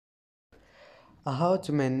How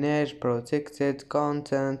to manage protected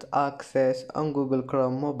content access on Google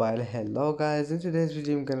Chrome mobile. Hello guys, in today's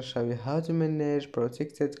video I'm gonna show you how to manage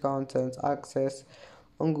protected content access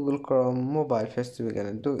on Google Chrome mobile. First we're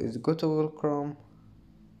gonna do is go to Google Chrome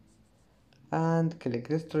and click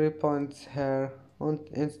these 3 points here on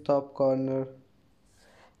in top corner,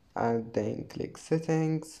 and then click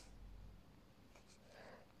settings,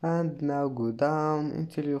 and now go down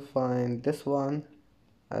until you find this one,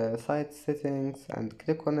 site settings, and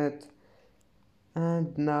click on it.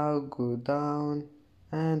 And now go down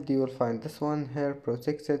and you will find this one here,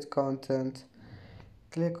 protected content.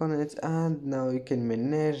 Click on it and now you can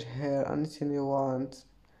manage here anything you want,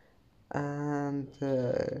 and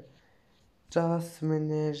just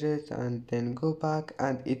manage it and then go back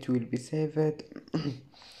and it will be saved.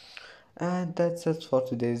 And that's it for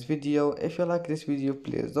today's video. If you like this video,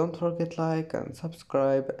 please don't forget like and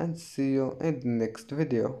subscribe, and see you in the next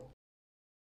video.